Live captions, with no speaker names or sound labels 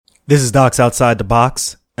This is Docs Outside the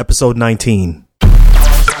Box, episode 19.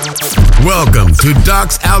 Welcome to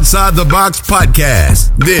Docs Outside the Box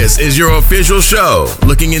podcast. This is your official show,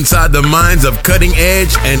 looking inside the minds of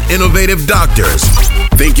cutting-edge and innovative doctors.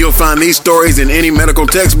 Think you'll find these stories in any medical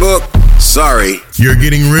textbook? Sorry. You're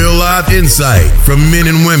getting real life insight from men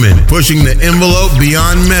and women pushing the envelope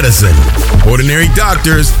beyond medicine. Ordinary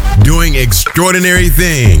doctors doing extraordinary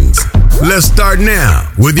things. Let's start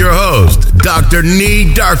now with your host, Dr.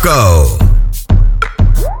 Nee Darko.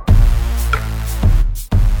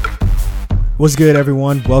 What's good,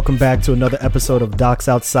 everyone? Welcome back to another episode of Docs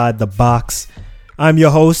Outside the Box. I'm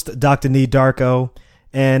your host, Dr. Nee Darko,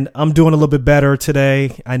 and I'm doing a little bit better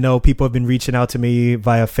today. I know people have been reaching out to me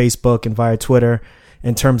via Facebook and via Twitter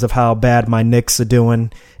in terms of how bad my Knicks are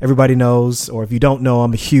doing. Everybody knows, or if you don't know,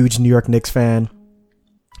 I'm a huge New York Knicks fan.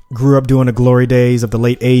 Grew up during the glory days of the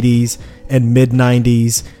late 80s and mid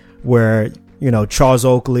 90s where, you know, Charles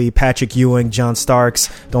Oakley, Patrick Ewing, John Starks.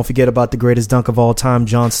 Don't forget about the greatest dunk of all time,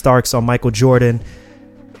 John Starks on Michael Jordan.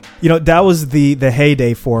 You know, that was the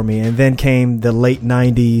heyday for me. And then came the late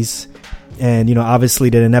 90s and, you know, obviously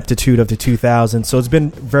the ineptitude of the 2000s. So it's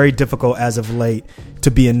been very difficult as of late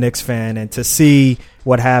to be a Knicks fan and to see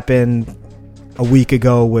what happened a week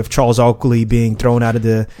ago with Charles Oakley being thrown out of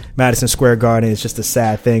the Madison Square Garden. It's just a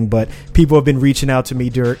sad thing, but people have been reaching out to me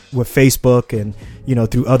with Facebook and, you know,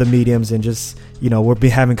 through other mediums, and just, you know, we've been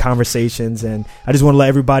having conversations, and I just want to let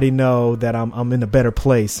everybody know that I'm in a better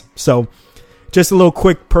place. So just a little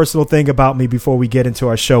quick personal thing about me before we get into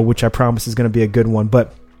our show, which I promise is going to be a good one.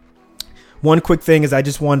 But one quick thing is I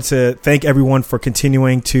just wanted to thank everyone for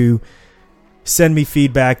continuing to send me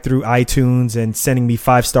feedback through iTunes and sending me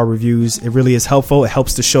 5-star reviews. It really is helpful. It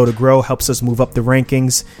helps the show to grow, helps us move up the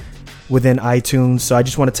rankings within iTunes. So I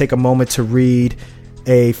just want to take a moment to read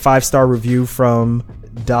a 5-star review from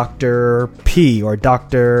Dr. P or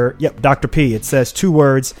Dr. P. It says 2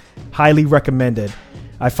 words, highly recommended.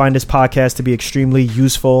 I find this podcast to be extremely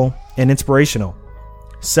useful and inspirational.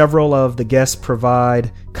 Several of the guests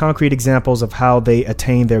provide concrete examples of how they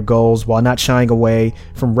attain their goals while not shying away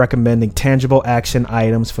from recommending tangible action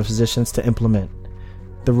items for physicians to implement.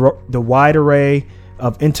 The wide array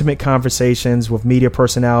of intimate conversations with media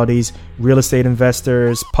personalities, real estate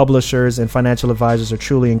investors, publishers, and financial advisors are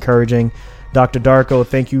truly encouraging. Dr. Darko,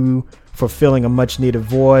 thank you for filling a much needed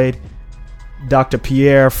void. Dr.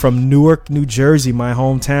 Pierre from Newark, New Jersey, my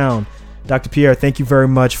hometown. Dr. Pierre, thank you very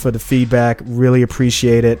much for the feedback. Really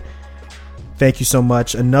appreciate it. Thank you so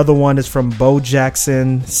much. Another one is from Bo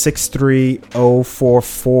Jackson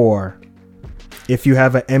 63044. If you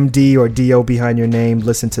have an MD or DO behind your name,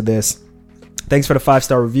 listen to this. Thanks for the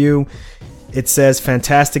 5-star review. It says,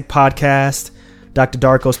 fantastic podcast. Dr.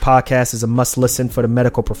 Darko's podcast is a must listen for the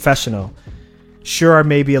medical professional. Sure, I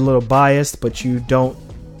may be a little biased, but you don't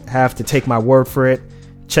have to take my word for it.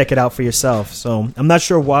 Check it out for yourself. So I'm not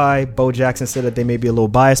sure why Bo Jackson said that they may be a little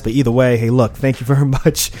biased, but either way, hey, look, thank you very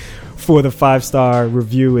much for the 5-star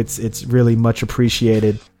review. It's really much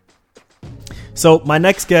appreciated. So my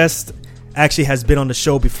next guest actually has been on the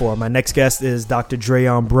show before. My next guest is Dr.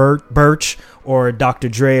 Dreyon Burch, or Dr.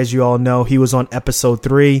 Dre, as you all know. He was on episode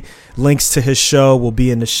 3. Links to his show will be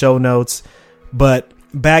in the show notes. But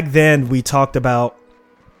back then we talked about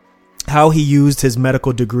how he used his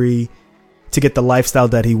medical degree to get the lifestyle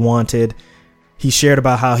that he wanted. He shared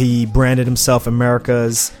about how he branded himself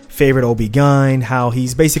America's favorite OB-GYN, how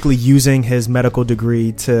he's basically using his medical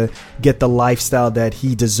degree to get the lifestyle that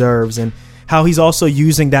he deserves, and how he's also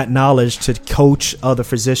using that knowledge to coach other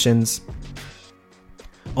physicians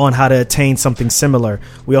on how to attain something similar.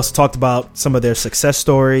 We also talked about some of their success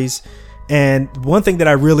stories. And one thing that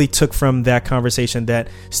I really took from that conversation that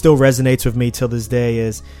still resonates with me till this day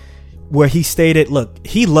is where he stated, look,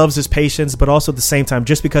 he loves his patients, but also at the same time,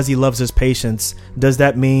 just because he loves his patients, does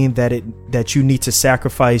that mean that you need to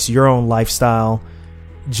sacrifice your own lifestyle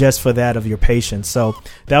just for that of your patients? So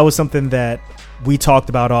that was something that we talked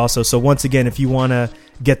about also. So once again, if you want to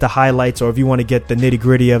get the highlights or if you want to get the nitty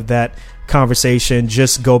gritty of that conversation,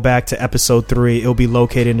 just go back to episode 3. It'll be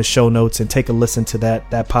located in the show notes, and take a listen to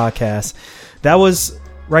that podcast. That was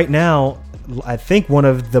right now, I think, one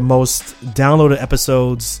of the most downloaded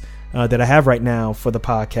episodes that I have right now for the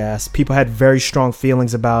podcast. People had very strong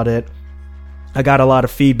feelings about it. I got a lot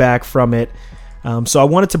of feedback from it. So I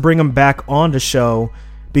wanted to bring him back on the show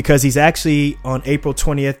because he's actually on April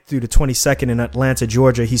 20th through the 22nd in Atlanta,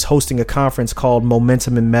 Georgia. He's hosting a conference called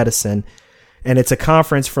Momentum in Medicine. And it's a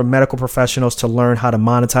conference for medical professionals to learn how to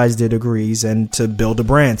monetize their degrees and to build a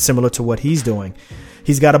brand similar to what he's doing.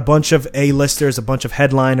 He's got a bunch of A-listers, a bunch of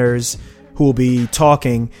headliners who who will be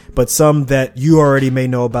talking, but some that you already may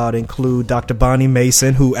know about include Dr. Bonnie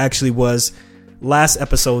Mason, who actually was last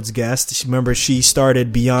episode's guest. Remember, she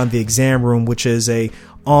started Beyond the Exam Room, which is a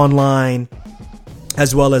online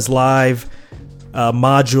as well as live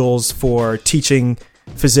modules for teaching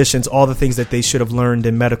physicians all the things that they should have learned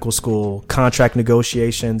in medical school: contract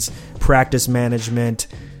negotiations, practice management,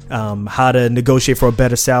 how to negotiate for a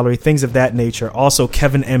better salary, things of that nature. Also,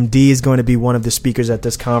 Kevin MD is going to be one of the speakers at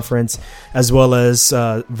this conference, as well as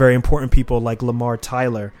very important people like Lamar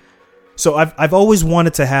Tyler. So I've always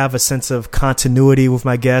wanted to have a sense of continuity with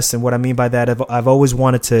my guests, and what I mean by that, I've always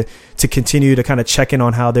wanted to continue to kind of check in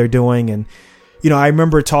on how they're doing. And I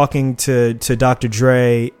remember talking to Dr.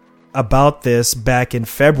 Dre about this back in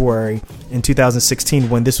February in 2016,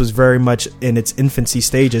 when this was very much in its infancy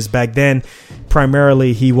stages. Back then,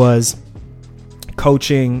 primarily he was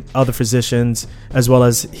coaching other physicians, as well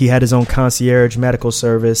as he had his own concierge medical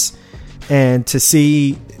service. And to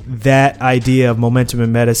see that idea of momentum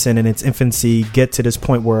in medicine in its infancy get to this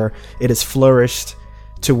point where it has flourished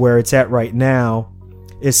to where it's at right now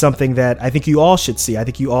is something that I think you all should see. I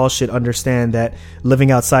think you all should understand that living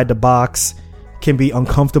outside the box can be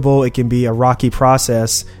uncomfortable. It can be a rocky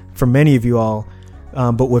process for many of you all.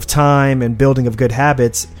 But with time and building of good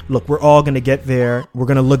habits, look, we're all going to get there. We're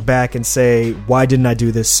going to look back and say, why didn't I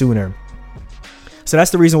do this sooner? So that's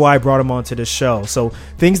the reason why I brought him onto this show. So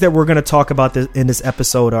things that we're going to talk about in this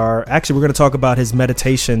episode are, actually, we're going to talk about his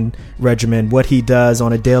meditation regimen, what he does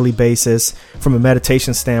on a daily basis from a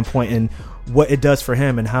meditation standpoint, and what it does for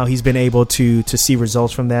him and how he's been able to see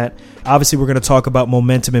results from that. Obviously, we're going to talk about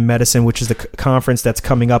Momentum in Medicine, which is the conference that's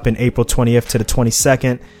coming up in April 20th to the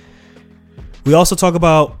 22nd. We also talk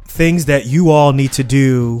about things that you all need to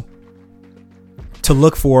do to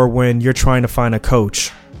look for when you're trying to find a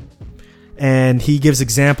coach. And he gives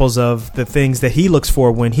examples of the things that he looks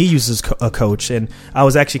for when he uses a coach. And I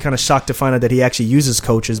was actually kind of shocked to find out that he actually uses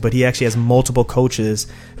coaches, but he actually has multiple coaches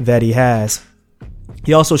that he has.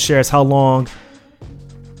 He also shares how long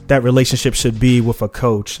that relationship should be with a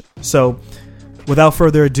coach. So without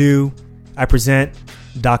further ado, I present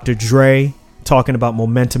Dr. Dre talking about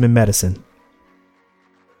momentum in medicine.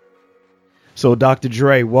 So Dr.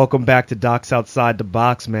 Dre, welcome back to Docs Outside the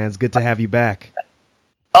Box, man. It's good to have you back.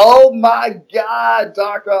 Oh my God,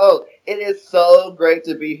 Darko. It is so great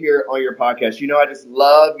to be here on your podcast. I just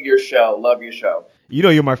love your show. Love your show.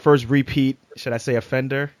 You're my first repeat, should I say,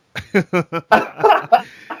 offender? Had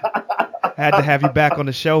to have you back on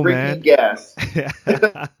the show, man. Yes.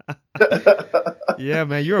 Yeah,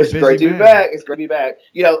 man, you're a busy man. It's great to be back. It's great to be back.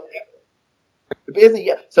 Busy.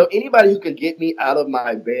 Yeah. So anybody who can get me out of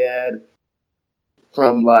my bed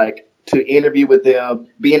from to interview with them,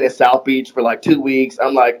 being at South Beach for 2 weeks,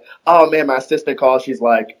 I'm like, oh man, my assistant calls. She's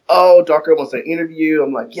like, oh, Darko wants an interview.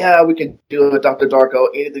 I'm like, yeah, we can do it with Dr. Darko,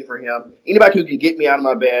 anything for him. Anybody who can get me out of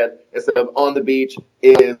my bed instead of on the beach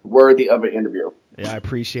is worthy of an interview. Yeah, I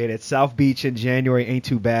appreciate it. South Beach in January ain't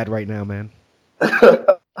too bad right now, man.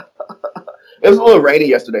 It was a little rainy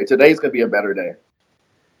yesterday. Today's going to be a better day.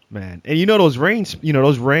 Man, and those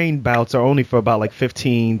rain bouts are only for about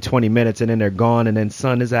 15, 20 minutes, and then they're gone, and then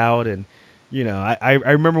sun is out. And I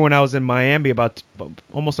remember when I was in Miami about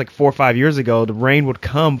almost 4 or 5 years ago, the rain would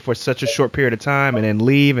come for such a short period of time and then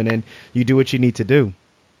leave, and then you do what you need to do.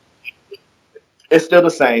 It's still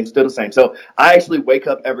the same. So I actually wake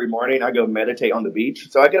up every morning. I go meditate on the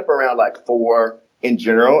beach. So I get up around 4 in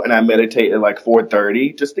general, and I meditate at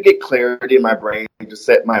 4:30 just to get clarity in my brain, to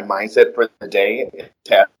set my mindset for the day and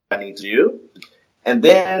tasks I need to do. And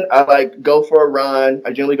then I go for a run.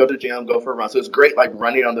 I generally go to the gym, go for a run. So it's great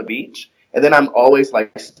running on the beach. And then I'm always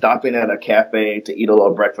stopping at a cafe to eat a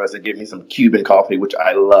little breakfast and get me some Cuban coffee, which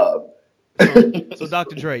I love. So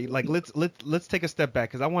Dr. Dre, let's take a step back,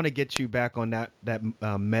 because I want to get you back on that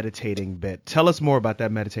meditating bit. Tell us more about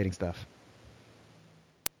that meditating stuff.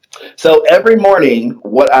 So every morning,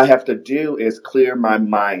 what I have to do is clear my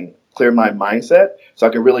mindset, so I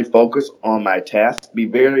can really focus on my tasks, be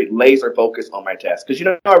very laser focused on my tasks.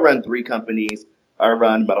 Because I run 3 companies. I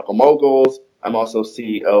run Medical Moguls. I'm also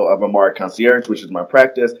CEO of Amari Concierge, which is my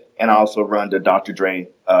practice, and I also run the Dr. Dre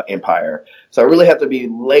empire. So I really have to be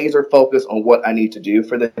laser focused on what I need to do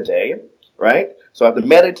for the day, right? So I have to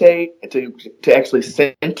meditate to actually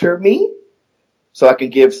center me, so I can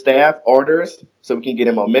give staff orders, so we can get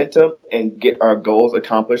in momentum and get our goals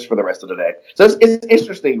accomplished for the rest of the day. So it's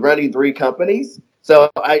interesting running 3 companies.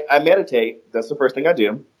 So I meditate. That's the first thing I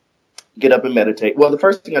do. Get up and meditate. Well, the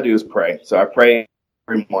first thing I do is pray. So I pray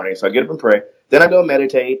every morning. So I get up and pray. Then I go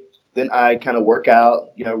meditate. Then I kind of work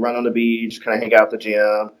out, run on the beach, kind of hang out at the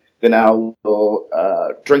gym. Then I'll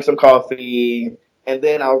drink some coffee, and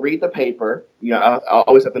then I'll read the paper. I'll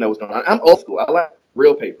always have to know what's going on. I'm old school. I like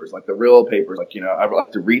real papers, like the real papers. I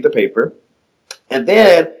like to read the paper. And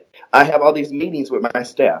then I have all these meetings with my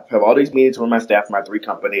staff. I have all these meetings with my staff from my 3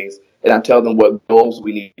 companies, and I tell them what goals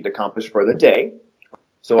we need to accomplish for the day.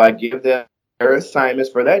 So I give them their assignments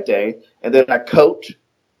for that day, and then I coach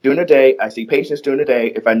during the day. I see patients during the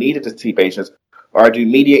day if I needed to see patients, or I do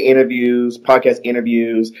media interviews, podcast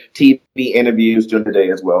interviews, TV interviews during the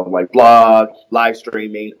day as well, like blog, live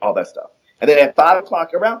streaming, all that stuff. And then at 5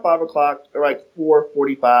 o'clock, around 5 o'clock, or like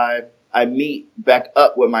 4:45, I meet back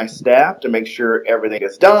up with my staff to make sure everything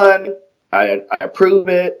is done. I approve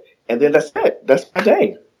it, and then that's it. That's my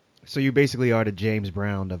day. So you basically are the James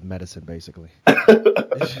Brown of medicine, basically.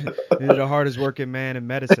 You're the hardest working man in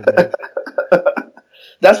medicine, man.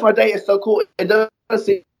 That's my day. It's so cool. It doesn't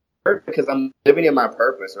seem perfect because I'm living in my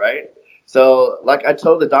purpose, right? So like I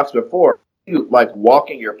told the docs before, you like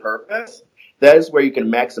walking your purpose. That is where you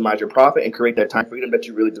can maximize your profit and create that time freedom that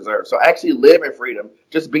you really deserve. So I actually live in freedom.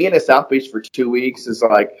 Just being in South Beach for 2 weeks is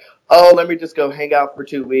like, oh, let me just go hang out for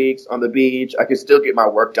 2 weeks on the beach. I can still get my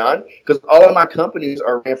work done because all of my companies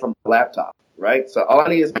are ran from my laptop, right? So all I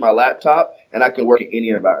need is my laptop and I can work in any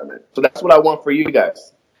environment. So that's what I want for you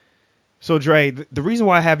guys. So, Dre, the reason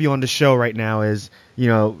why I have you on the show right now is,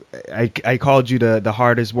 I called you the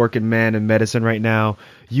hardest working man in medicine right now.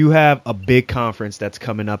 You have a big conference that's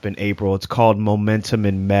coming up in April. It's called Momentum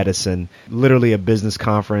in Medicine, literally a business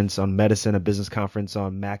conference on medicine, a business conference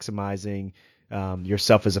on maximizing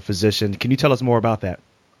yourself as a physician. Can you tell us more about that?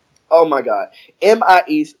 Oh, my God.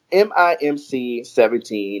 MIMC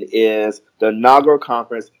 17 is the inaugural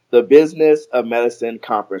conference, the Business of Medicine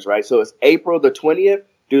Conference, right? So it's April the 20th.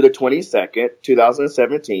 Through the 22nd,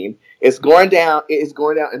 2017. It's going down in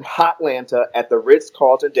Hotlanta at the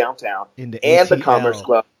Ritz-Carlton downtown and the Commerce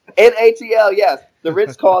Club. And ATL, yes. The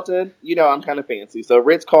Ritz-Carlton, I'm kind of fancy. So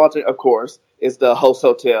Ritz-Carlton, of course, is the host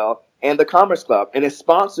hotel and the Commerce Club. And it's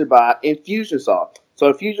sponsored by Infusionsoft.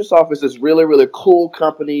 So Infusionsoft is this really, really cool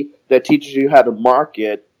company that teaches you how to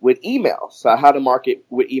market with email. So how to market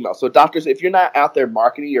with email. So doctors, if you're not out there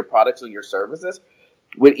marketing your products or your services,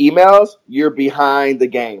 with emails, you're behind the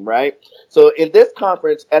game, right? So at this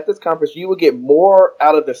conference, you will get more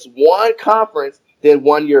out of this one conference than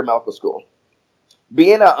 1 year of medical school.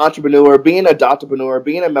 Being an entrepreneur, being a doctorpreneur,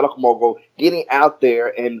 being a medical mogul, getting out there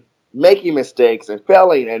and making mistakes and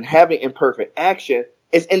failing and having imperfect action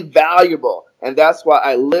is invaluable. And that's why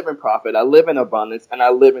I live in profit, I live in abundance, and I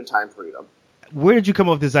live in time freedom. Where did you come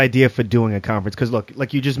up with this idea for doing a conference? Because look,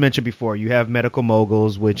 like you just mentioned before, you have Medical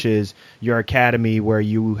Moguls, which is your academy where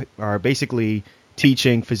you are basically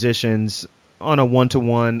teaching physicians on a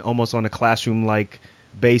one-to-one, almost on a classroom-like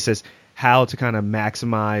basis, how to kind of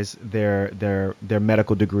maximize their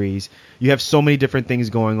medical degrees. You have so many different things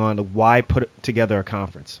going on. Why put together a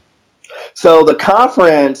conference? So the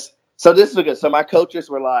conference, so this is good. So my coaches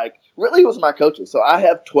were like, really it was my coaches. So I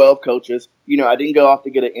have 12 coaches. I didn't go off to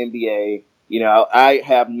get an MBA. I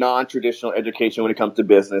have non-traditional education when it comes to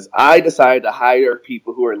business. I decided to hire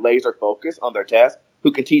people who are laser focused on their task,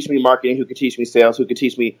 who can teach me marketing, who can teach me sales, who can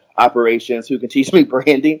teach me operations, who can teach me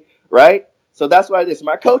branding, right? So that's why this.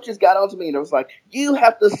 My coaches got onto me and it was like, you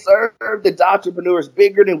have to serve the doctorpreneurs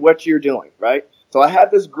bigger than what you're doing, right? So I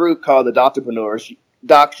had this group called the Doctorpreneurs.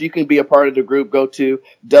 Docs, you can be a part of the group. Go to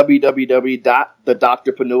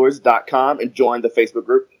www.thedoctorpreneurs.com and join the Facebook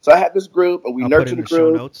group. So I had this group and we nurtured the group. Show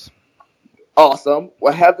notes. Awesome.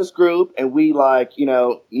 We'll have this group and we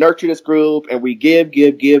nurture this group and we give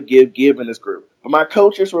in this group. But my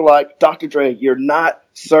coaches were like, Dr. Dre, you're not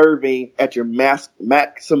serving at your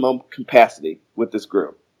maximum capacity with this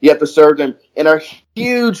group. You have to serve them in a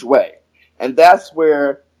huge way. And that's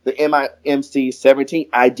where the MIMC 17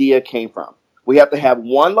 idea came from. We have to have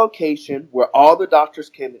one location where all the doctors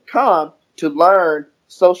can come to learn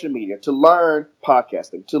social media, to learn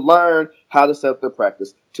podcasting, to learn how to set up their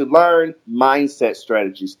practice, to learn mindset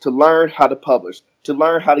strategies, to learn how to publish, to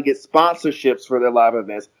learn how to get sponsorships for their live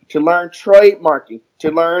events, to learn trademarking,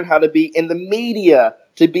 to learn how to be in the media,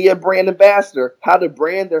 to be a brand ambassador, how to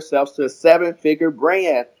brand themselves to a 7-figure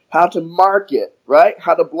brand, how to market, right?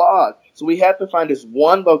 How to blog. So we have to find this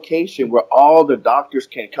one location where all the doctors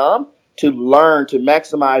can come to learn, to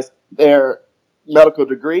maximize their medical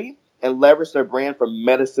degree and leverage their brand from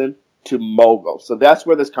medicine to mogul. So that's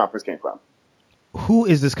where this conference came from. Who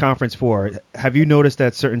is this conference for? Have you noticed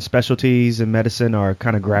that certain specialties in medicine are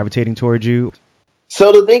kind of gravitating towards you?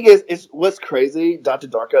 So the thing is what's crazy, Dr.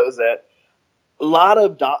 Darko, is that a lot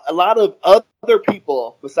of other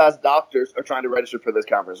people besides doctors are trying to register for this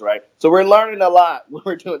conference, right? So we're learning a lot when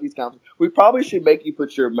we're doing these conferences. We probably should make you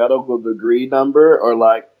put your medical degree number or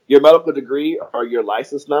your medical degree or your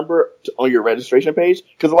license number on your registration page.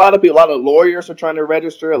 Because a lot of lawyers are trying to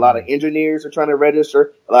register, a lot of engineers are trying to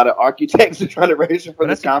register, a lot of architects are trying to register for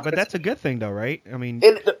this conference. But that's a good thing, though, right? I mean,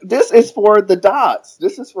 this is for the docs.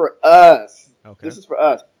 This is for us. Okay. This is for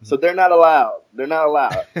us. So they're not allowed. They're not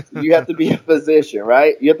allowed. You have to be a physician,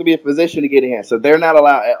 right? You have to be a physician to get in. So they're not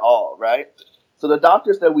allowed at all, right? So the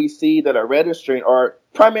doctors that we see that are registering are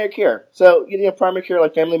primary care. So, primary care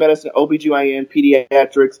like family medicine, OBGYN,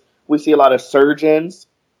 pediatrics. We see a lot of surgeons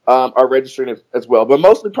are registering as well, but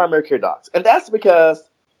mostly primary care docs. And that's because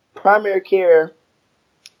primary care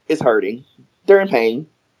is hurting. They're in pain,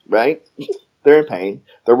 right? They're in pain.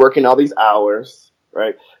 They're working all these hours,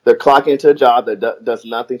 right? They're clocking into a job that does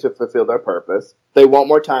nothing to fulfill their purpose. They want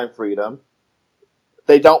more time freedom.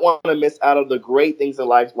 They don't want to miss out on the great things in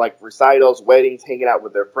life like recitals, weddings, hanging out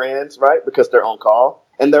with their friends, right? Because they're on call.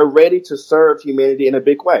 And they're ready to serve humanity in a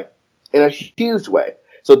big way, in a huge way.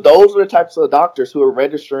 So those are the types of doctors who are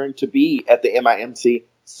registering to be at the MIMC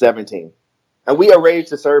 17. And we are ready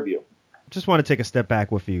to serve you. Just want to take a step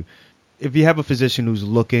back with you. If you have a physician who's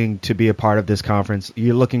looking to be a part of this conference,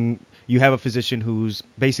 you have a physician who's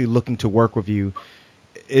basically looking to work with you.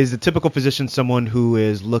 Is the typical physician someone who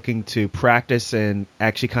is looking to practice and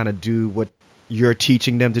actually kind of do what you're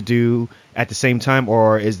teaching them to do at the same time?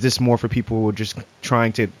 Or is this more for people who are just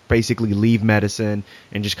trying to basically leave medicine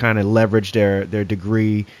and just kind of leverage their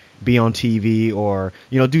degree, be on TV, or,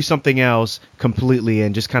 do something else completely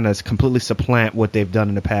and just kind of completely supplant what they've done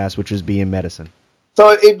in the past, which is be in medicine?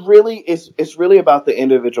 So it's really about the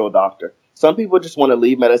individual doctor. Some people just want to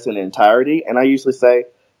leave medicine in entirety. And I usually say,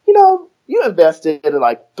 you invested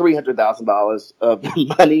like $300,000 of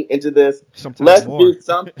money into this. Sometimes Let's more. do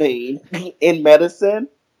something in medicine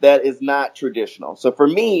that is not traditional. So for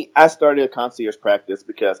me, I started a concierge practice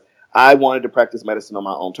because I wanted to practice medicine on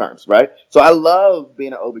my own terms, right? So I love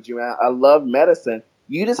being an OBGYN. I love medicine.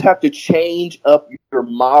 You just have to change up your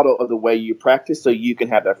model of the way you practice so you can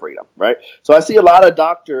have that freedom, right? So I see a lot of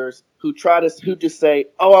doctors who just say,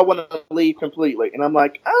 oh, I want to leave completely. And I'm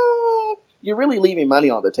like, oh, you're really leaving money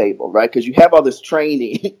on the table, right? Because you have all this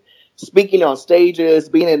training, speaking on stages,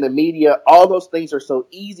 being in the media. All those things are so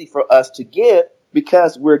easy for us to get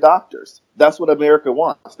because we're doctors. That's what America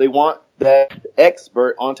wants. They want that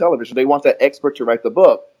expert on television. They want that expert to write the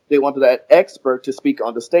book. They want that expert to speak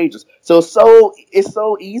on the stages. So it's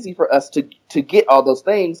so easy for us to get all those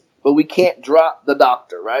things, but we can't drop the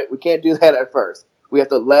doctor, right? We can't do that at first. We have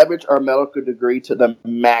to leverage our medical degree to the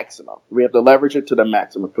maximum. We have to leverage it to the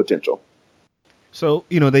maximum potential. So,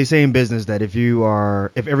 they say in business that if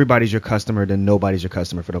everybody's your customer, then nobody's your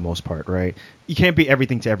customer for the most part, right? You can't be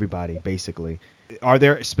everything to everybody, basically. Are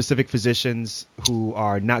there specific physicians who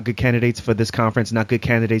are not good candidates for this conference, not good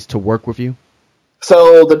candidates to work with you?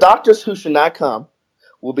 So the doctors who should not come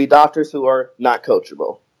will be doctors who are not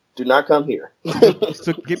coachable. Do not come here.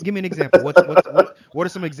 So give me an example. What are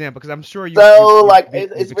some examples? Because I'm sure you.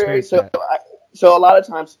 It's very so. So a lot of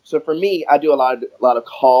times, so for me, I do a lot of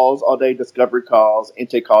calls all day, discovery calls,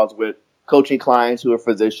 intake calls with coaching clients who are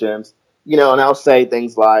physicians, and I'll say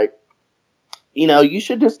things like, you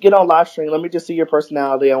should just get on live stream. Let me just see your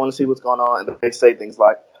personality. I want to see what's going on. And they say things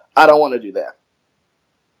like, I don't want to do that.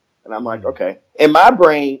 And I'm like, okay. In my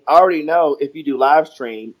brain, I already know if you do live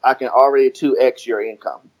stream, I can already 2x your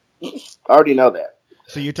income. I already know that.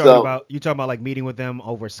 So you're talking about like meeting with them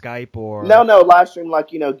over Skype or no live stream, like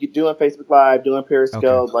doing Facebook Live, doing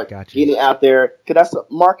Periscope, getting out there. Cause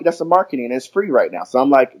that's a marketing and it's free right now. So I'm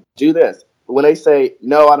like, do this. But when they say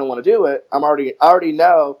no, I don't want to do it, I already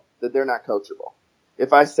know that they're not coachable.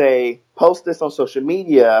 If I say post this on social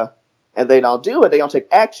media and they don't do it, they don't take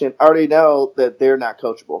action, I already know that they're not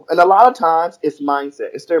coachable. And a lot of times it's mindset,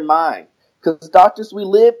 it's their mind. Because doctors, we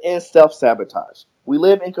live in self-sabotage. We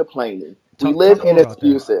live in complaining. We live in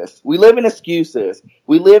excuses. We live in excuses.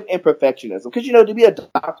 We live in perfectionism. Because, to be a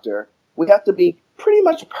doctor, we have to be pretty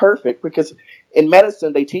much perfect because in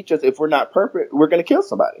medicine, they teach us if we're not perfect, we're going to kill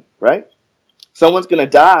somebody, right? Someone's going to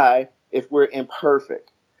die if we're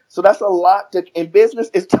imperfect. So that's a lot in business,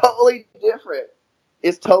 it's totally different.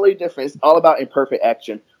 It's totally different. It's all about imperfect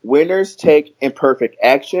action. Winners take imperfect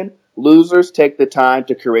action. Losers take the time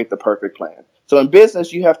to create the perfect plan. So in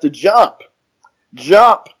business, you have to jump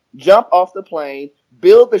off the plane,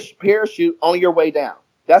 build the parachute on your way down.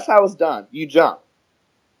 That's how it's done. You jump.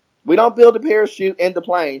 We don't build a parachute in the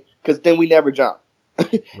plane because then we never jump.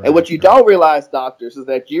 And what you don't realize, doctors, is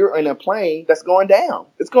that you're in a plane that's going down.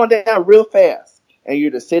 It's going down real fast. And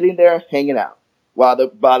you're just sitting there hanging out while the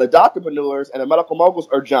doctorpreneurs and the medical moguls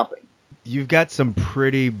are jumping. You've got some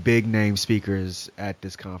pretty big name speakers at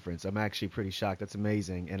this conference. I'm actually pretty shocked. That's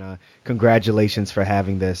amazing. And congratulations for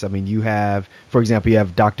having this. I mean, you have, for example, you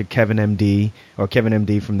have Dr. Kevin MD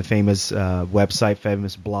from the famous website,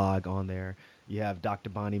 famous blog on there. You have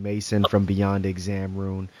Dr. Bonnie Mason from Beyond Exam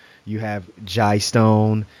Room. You have Jai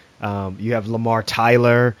Stone. You have Lamar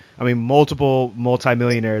Tyler. I mean, multiple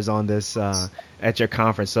multimillionaires on this at your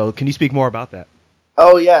conference. So can you speak more about that?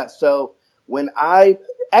 Oh, yeah. So when I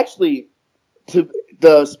actually, to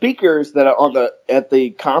the speakers that are at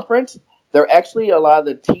the conference, they're actually a lot of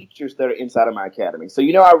the teachers that are inside of my academy. So,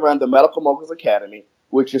 I run the Medical Moguls Academy,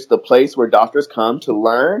 which is the place where doctors come to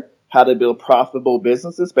learn how to build profitable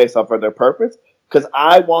businesses based off of their purpose. Because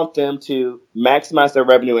I want them to maximize their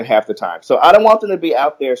revenue in half the time. So I don't want them to be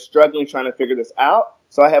out there struggling trying to figure this out.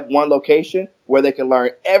 So I have one location where they can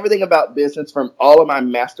learn everything about business from all of my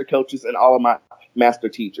master coaches and all of my master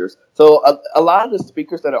teachers. So a lot of the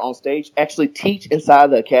speakers that are on stage actually teach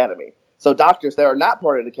inside the academy. So doctors that are not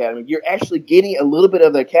part of the academy, you're actually getting a little bit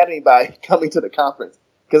of the academy by coming to the conference,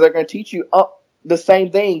 because they're going to teach you the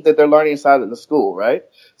same thing that they're learning inside of the school, right?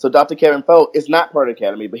 So Dr. Kevin Foe is not part of the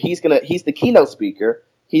academy, but he's the keynote speaker.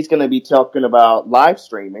 He's going to be talking about live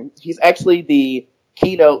streaming. He's actually the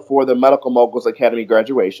keynote for the Medical Moguls Academy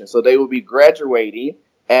graduation. So they will be graduating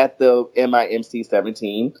at the MIMC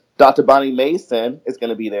 17. Dr. Bonnie Mason is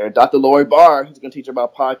going to be there. Dr. Lori Barr, who's going to teach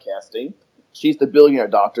about podcasting. She's the billionaire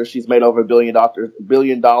doctor. She's made over $1 billion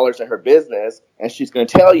in her business, and she's going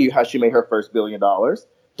to tell you how she made her first $1 billion.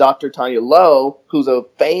 Dr. Tanya Lowe, who's a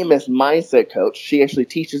famous mindset coach. She actually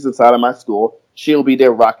teaches inside of my school. She'll be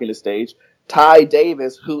there rocking the stage. Ty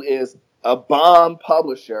Davis, who is a bomb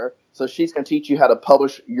publisher. So she's going to teach you how to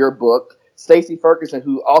publish your book. Stacey Ferguson,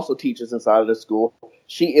 who also teaches inside of the school.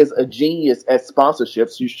 She is a genius at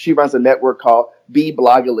sponsorships. She runs a network called Be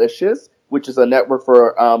Blogalicious, which is a network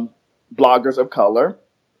for bloggers of color.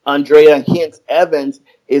 Andrea Hintz Evans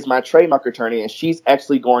is my trademark attorney, and she's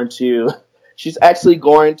actually going to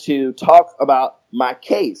talk about my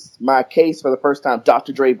case for the first time,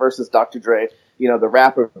 Dr. Dre versus Dr. Dre, the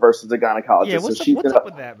rapper versus the gynecologist. Yeah, what's up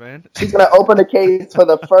with that, man? She's going to open the case for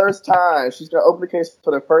the first time.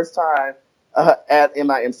 At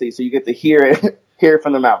MIMC, so you get to hear it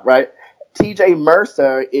from the mouth, right? TJ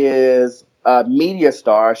Mercer is a media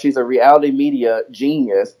star. She's a reality media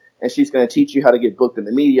genius, and she's going to teach you how to get booked in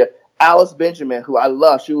the media. Alice Benjamin, who I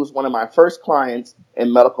love, she was one of my first clients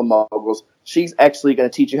in Medical Moguls. She's actually going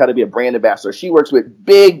to teach you how to be a brand ambassador. She works with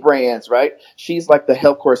big brands, right? She's like the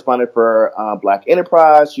health correspondent for Black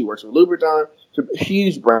Enterprise. She works with Lubriderm,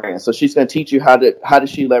 huge brands. So she's going to teach you how does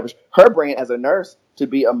she leverage her brand as a nurse to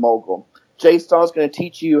be a mogul. Jay Stone's going to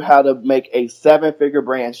teach you how to make a 7-figure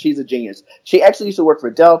brand. She's a genius. She actually used to work for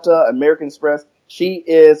Delta, American Express. She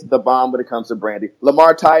is the bomb when it comes to branding.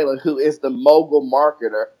 Lamar Tyler, who is the mogul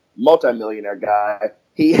marketer, multimillionaire guy.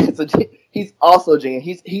 He's also a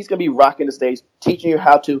genius. He's going to be rocking the stage, teaching you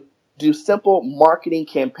how to do simple marketing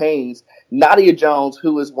campaigns. Nadia Jones,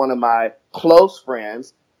 who is one of my close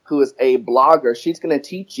friends, who is a blogger, she's going to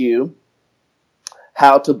teach you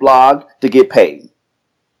how to blog to get paid.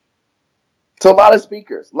 So a lot of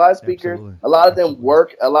speakers, Absolutely. a lot of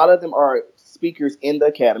them are speakers in the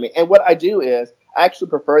academy. And what I do is I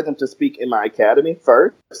actually prefer them to speak in my academy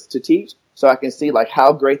first to teach, so I can see like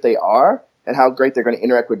how great they are and how great they're going to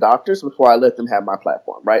interact with doctors before I let them have my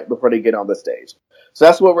platform, right? Before they get on the stage. So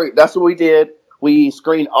that's what we did. We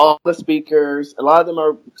screened all the speakers. A lot of them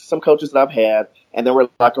are some coaches that I've had. And then we're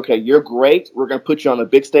like, okay, you're great. We're going to put you on the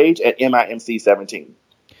big stage at MIMC 17.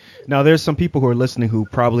 Now, there's some people who are listening who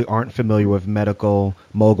probably aren't familiar with Medical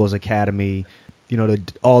Moguls Academy,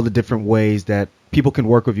 all the different ways that people can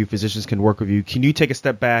work with you, physicians can work with you. Can you take a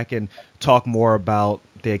step back and talk more about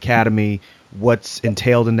the academy, what's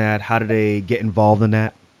entailed in that? How do they get involved in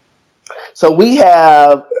that? So we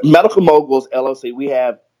have Medical Moguls LLC. We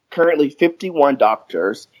have currently 51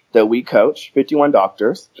 doctors that we coach, 51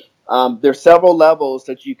 doctors. There's several levels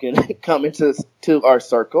that you can come into our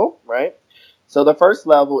circle, right? So the first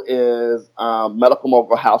level is Medical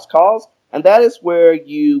Mogul House Calls, and that is where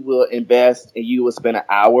you will invest and you will spend an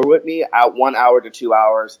hour with me, 1 hour to 2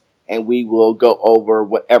 hours, and we will go over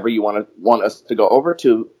whatever you want us to go over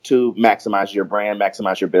to maximize your brand,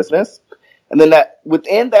 maximize your business. And then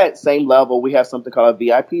within that same level, we have something called a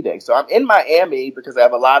VIP day. So I'm in Miami because I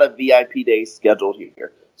have a lot of VIP days scheduled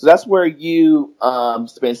here. So that's where you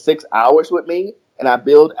spend 6 hours with me, and I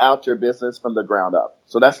build out your business from the ground up.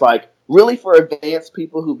 So that's like really for advanced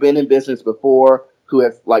people who've been in business before, who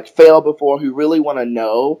have like failed before, who really want to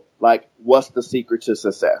know like what's the secret to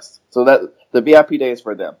success. So that the VIP day is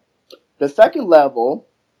for them. The second level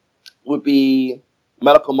would be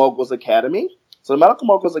Medical Moguls Academy. So the Medical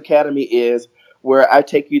Moguls Academy is where I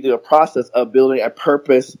take you through a process of building a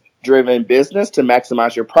purpose-driven business to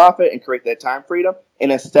maximize your profit and create that time freedom in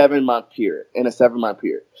a 7-month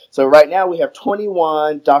period. So right now we have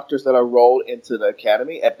 21 doctors that are enrolled into the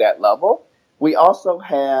academy at that level. We also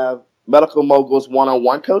have Medical Moguls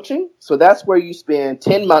one-on-one coaching. So that's where you spend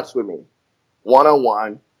 10 months with me,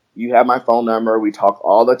 one-on-one. You have my phone number. We talk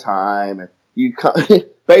all the time. And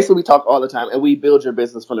basically, we talk all the time, and we build your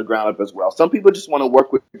business from the ground up as well. Some people just want to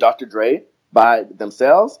work with Dr. Dre by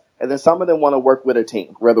themselves, and then some of them want to work with a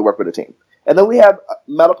team, rather work with a team. And then we have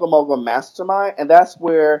Medical Mogul Mastermind, and that's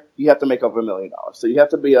where you have to make over $1 million. So you have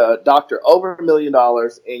to be a doctor over $1 million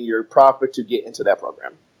in your profit to get into that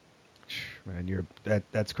program. Man,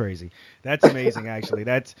 that's crazy. That's amazing, actually.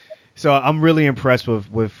 So I'm really impressed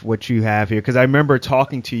with what you have here, because I remember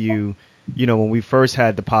talking to you, when we first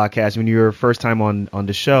had the podcast, when you were first time on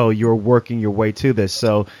the show, you were working your way to this.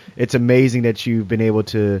 So it's amazing that you've been able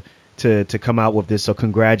to come out with this. So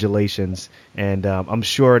congratulations. And I'm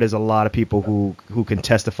sure there's a lot of people who can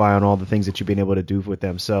testify on all the things that you've been able to do with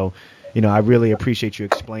them. So, I really appreciate you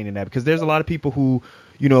explaining that, because there's a lot of people who,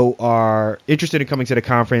 are interested in coming to the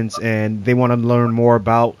conference and they want to learn more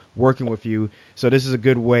about working with you. So this is a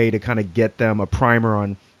good way to kind of get them a primer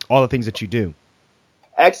on all the things that you do.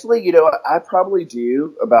 Actually, I probably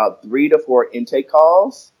do about 3 to 4 intake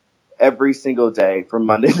calls every single day from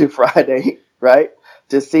Monday to Friday, right?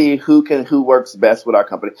 To see who works best with our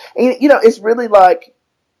company. And, it's really like,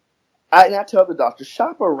 I tell the doctors,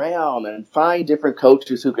 shop around and find different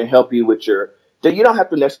coaches who can help you with you don't have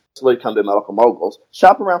to necessarily come to Medical Moguls.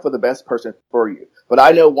 Shop around for the best person for you. But I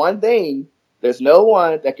know one thing, there's no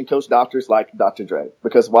one that can coach doctors like Dr. Dre.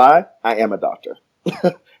 Because why? I am a doctor.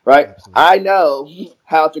 Right? Absolutely. I know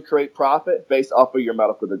how to create profit based off of your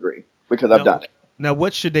medical degree because I've done it. Now,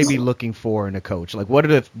 what should they be looking for in a coach? Like, what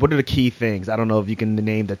are the key things? I don't know if you can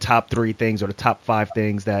name the top 3 things or the top 5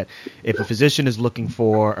 things that if a physician is looking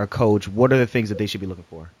for a coach, what are the things that they should be looking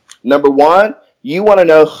for? Number 1, you want to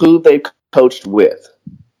know who they've coached with.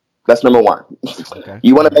 That's number 1. Okay.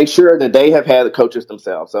 You want to make sure that they have had the coaches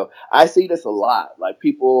themselves. So I see this a lot. Like,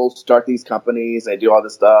 people start these companies, they do all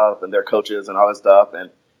this stuff, and they're coaches and all this stuff, and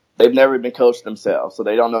they've never been coached themselves. So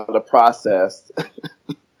they don't know the process.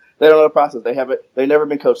 They don't know the process. They've never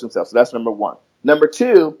been coached themselves. So that's number 1. Number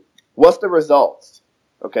 2, what's the results?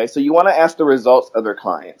 Okay, so you want to ask the results of their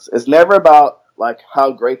clients. It's never about like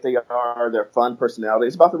how great they are, their fun personality.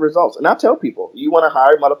 It's about the results. And I tell people, you want to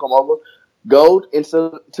hire Medical Mogul, go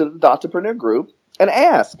into the Doctorpreneur group and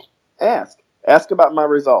ask about my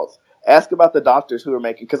results. Ask about the doctors who are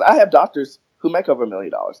making, because I have doctors who make over $1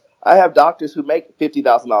 million. I have doctors who make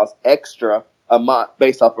 $50,000 extra a month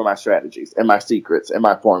based off of my strategies and my secrets and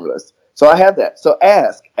my formulas. So I have that. So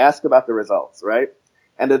ask about the results, right?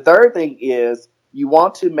 And the third thing is you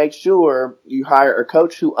want to make sure you hire a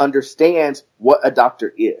coach who understands what a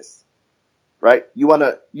doctor is, right? You want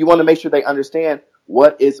to make sure they understand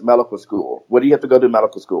what is medical school. What do you have to go to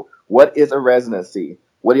medical school? What is a residency?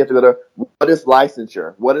 What do you have to go to? What is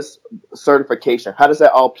licensure? What is certification? How does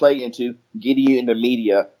that all play into getting you in the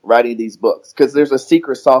media, writing these books? Because there's a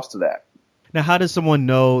secret sauce to that. Now, how does someone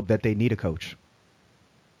know that they need a coach?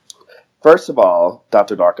 First of all,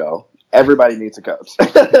 Dr. Darko, everybody needs a coach.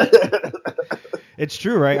 It's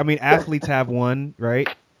true, right? I mean, athletes have one, right?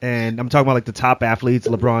 And I'm talking about like the top athletes,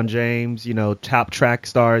 LeBron James, top track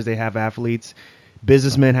stars, they have athletes.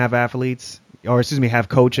 Businessmen have athletes, have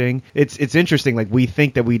coaching. It's interesting. Like, we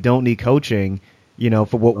think that we don't need coaching,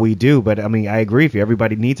 for what we do. But I mean, I agree with you.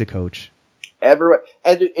 Everybody needs a coach.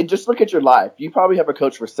 And just look at your life. You probably have a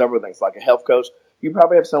coach for several things, like a health coach. You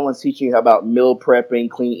probably have someone teaching you about meal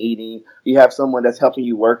prepping, clean eating. You have someone that's helping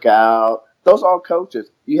you work out. Those are all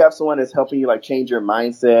coaches. You have someone that's helping you like change your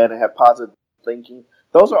mindset and have positive thinking.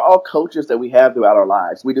 Those are all coaches that we have throughout our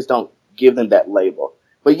lives. We just don't give them that label.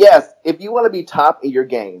 But yes, if you want to be top in your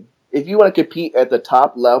game, if you want to compete at the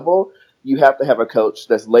top level, you have to have a coach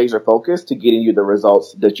that's laser focused to getting you the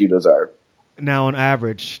results that you deserve. Now, on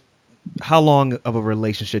average, how long of a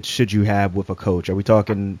relationship should you have with a coach? Are we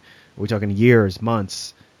talking years,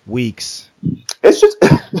 months, weeks? It's just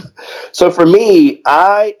so for me,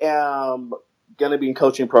 I am going to be in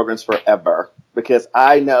coaching programs forever because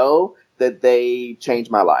I know that they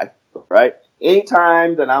changed my life, right?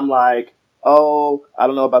 Anytime that I'm like, oh, I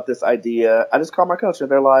don't know about this idea, I just call my coach and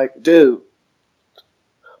they're like, dude,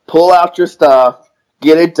 pull out your stuff,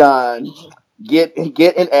 get it done, get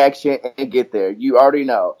in action and get there. You already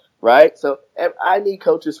know, right? So I need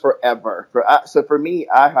coaches forever. So for me,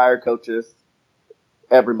 I hire coaches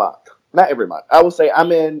every month. Not every month. I would say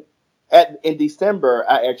I'm in in December,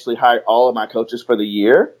 I actually hired all of my coaches for the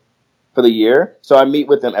year. So I meet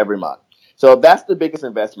with them every month. So that's the biggest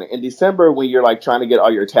investment. In December, when you're like trying to get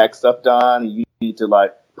all your tax stuff done, you need to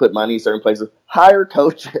like put money in certain places, hire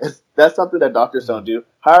coaches. That's something that doctors don't do.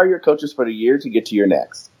 Hire your coaches for the year to get to your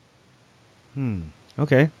next.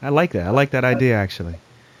 Okay. I like that. I like that idea, actually.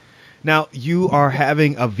 Now, you are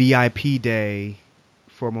having a VIP day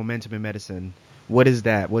for Momentum in Medicine. What is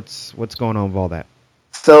that? What's going on with all that?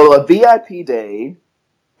 So a VIP day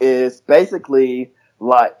is basically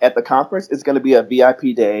like at the conference, it's going to be a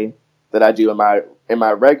VIP day that I do in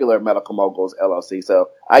my regular Medical Moguls LLC. So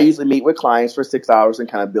I usually meet with clients for 6 hours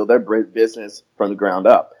and kind of build their business from the ground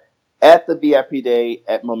up. At the VIP day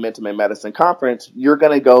at Momentum in Medicine conference, we're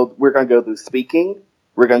going to go through speaking.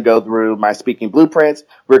 We're going to go through my speaking blueprints.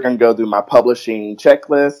 We're going to go through my publishing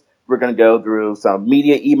checklist. We're going to go through some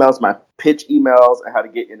media emails, my pitch emails, and how to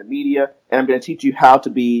get into media. And I'm going to teach you how to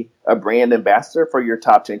be a brand ambassador for your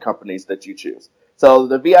top 10 companies that you choose. So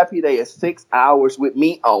the VIP day is 6 hours with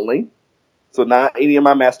me only. So not any of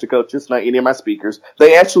my master coaches, not any of my speakers.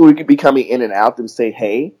 They actually could be coming in and out to say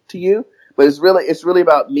hey to you. But it's really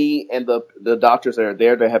about me and the doctors that are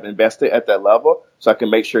there that have invested at that level, so I can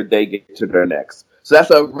make sure they get to their next. So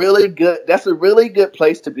that's a really good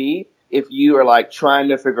place to be if you are like trying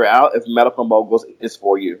to figure out if Medical Moguls is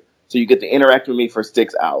for you. So you get to interact with me for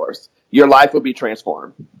 6 hours. Your life will be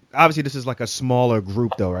transformed. Obviously, this is like a smaller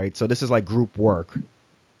group, though, right? So this is like group work.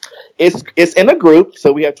 It's in a group,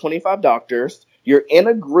 so we have 25 doctors. You're in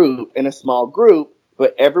a group, in a small group,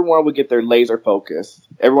 but everyone would get their laser focus.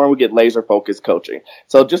 Everyone would get laser focused coaching.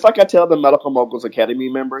 So just like I tell the Medical Moguls Academy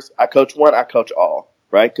members, I coach one, I coach all,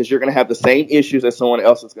 right? Because you're going to have the same issues that someone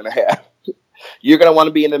else is going to have. You're going to want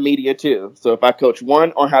to be in the media too. So if I coach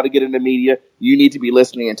one on how to get into media, you need to be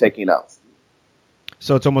listening and taking notes.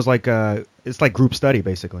 So it's almost like it's like group study,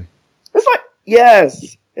 basically.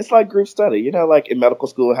 Yes. It's like group study, you know, like in medical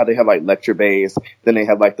school, how they have like lecture based, then they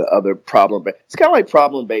have like the other problem based. It's kind of like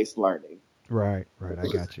problem based learning. Right. I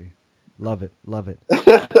got you. Love it. Love it.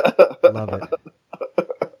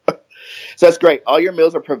 So that's great. All your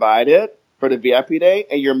meals are provided for the VIP day,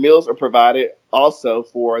 and your meals are provided also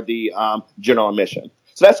for the general admission.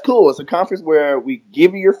 So that's cool. It's a conference where we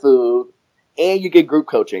give you your food and you get group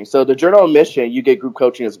coaching. So the general admission, you get group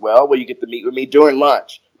coaching as well, where you get to meet with me during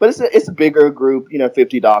lunch. But it's a bigger group,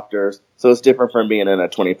 50 doctors. So it's different from being in a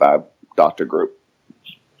 25 doctor group.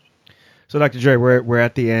 So, Dr. Dre, we're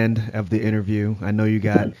at the end of the interview. I know you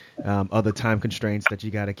got other time constraints that you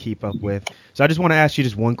got to keep up with. So I just want to ask you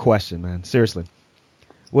just one question, man. Seriously.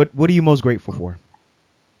 What are you most grateful for?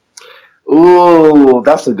 Ooh,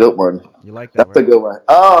 that's a good one. You like that, That's right? A good one.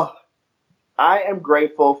 I am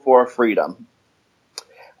grateful for freedom.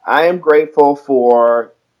 I am grateful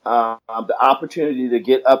for the opportunity to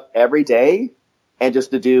get up every day and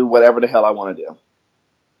just to do whatever the hell I want to do.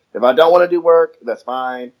 If I don't want to do work, that's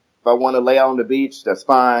fine. If I want to lay out on the beach, that's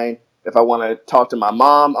fine. If I want to talk to my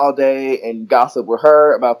mom all day and gossip with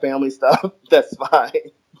her about family stuff, that's fine.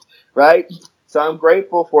 Right? So I'm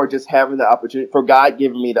grateful for just having the opportunity, for God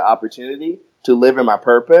giving me the opportunity to live in my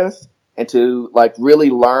purpose and to like really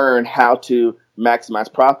learn how to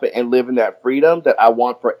maximize profit and live in that freedom that I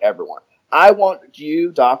want for everyone. I want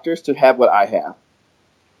you doctors to have what I have.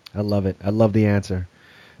 I love it. I love the answer.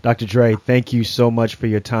 Dr. Dre, thank you so much for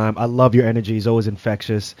your time. I love your energy. It's always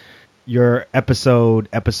infectious. Your episode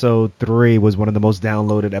 3, was one of the most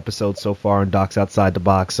downloaded episodes so far on Docs Outside the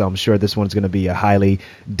Box. So I'm sure this one's going to be a highly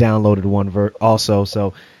downloaded one also.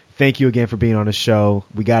 So thank you again for being on the show.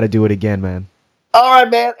 We got to do it again, man. All right,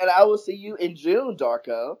 man. And I will see you in June,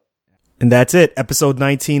 Darko. And that's it. Episode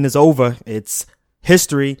 19 is over. It's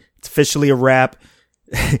history. It's officially a wrap.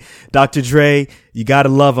 Dr. Dre, you got to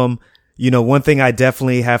love him. One thing I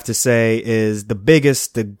definitely have to say is the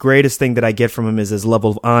greatest thing that I get from him is his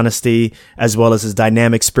level of honesty, as well as his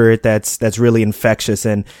dynamic spirit that's really infectious.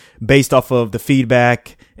 And based off of the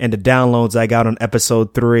feedback and the downloads I got on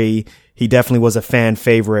episode 3, he definitely was a fan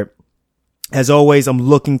favorite. As always, I'm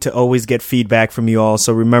looking to always get feedback from you all.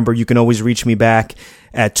 So remember, you can always reach me back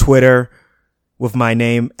at Twitter with my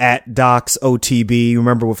name at DocsOTB.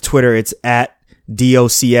 Remember, with Twitter, it's at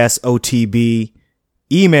DOCSOTB.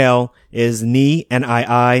 Email is nii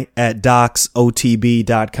at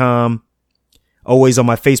docsotb.com. Always on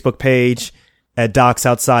my Facebook page at Docs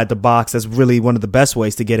Outside the Box. That's really one of the best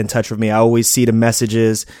ways to get in touch with me. I always see the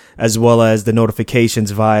messages as well as the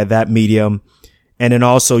notifications via that medium. And then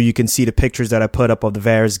also you can see the pictures that I put up of the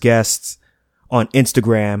various guests on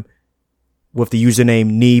Instagram with the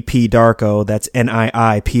username NiiPDarko. That's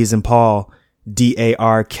NII, P as in Paul,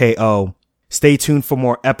 DARKO. Stay tuned for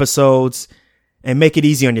more episodes. and make it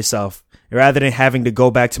easy on yourself. Rather than having to go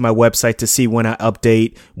back to my website to see when I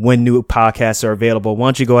update, when new podcasts are available, why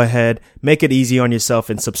don't you go ahead, make it easy on yourself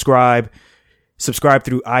and subscribe. Subscribe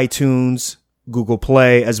through iTunes, Google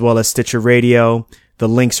Play, as well as Stitcher Radio. The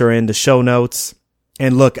links are in the show notes.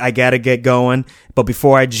 And look, I gotta get going. But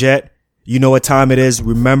before I jet, you know what time it is.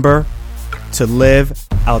 Remember to live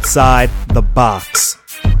outside the box.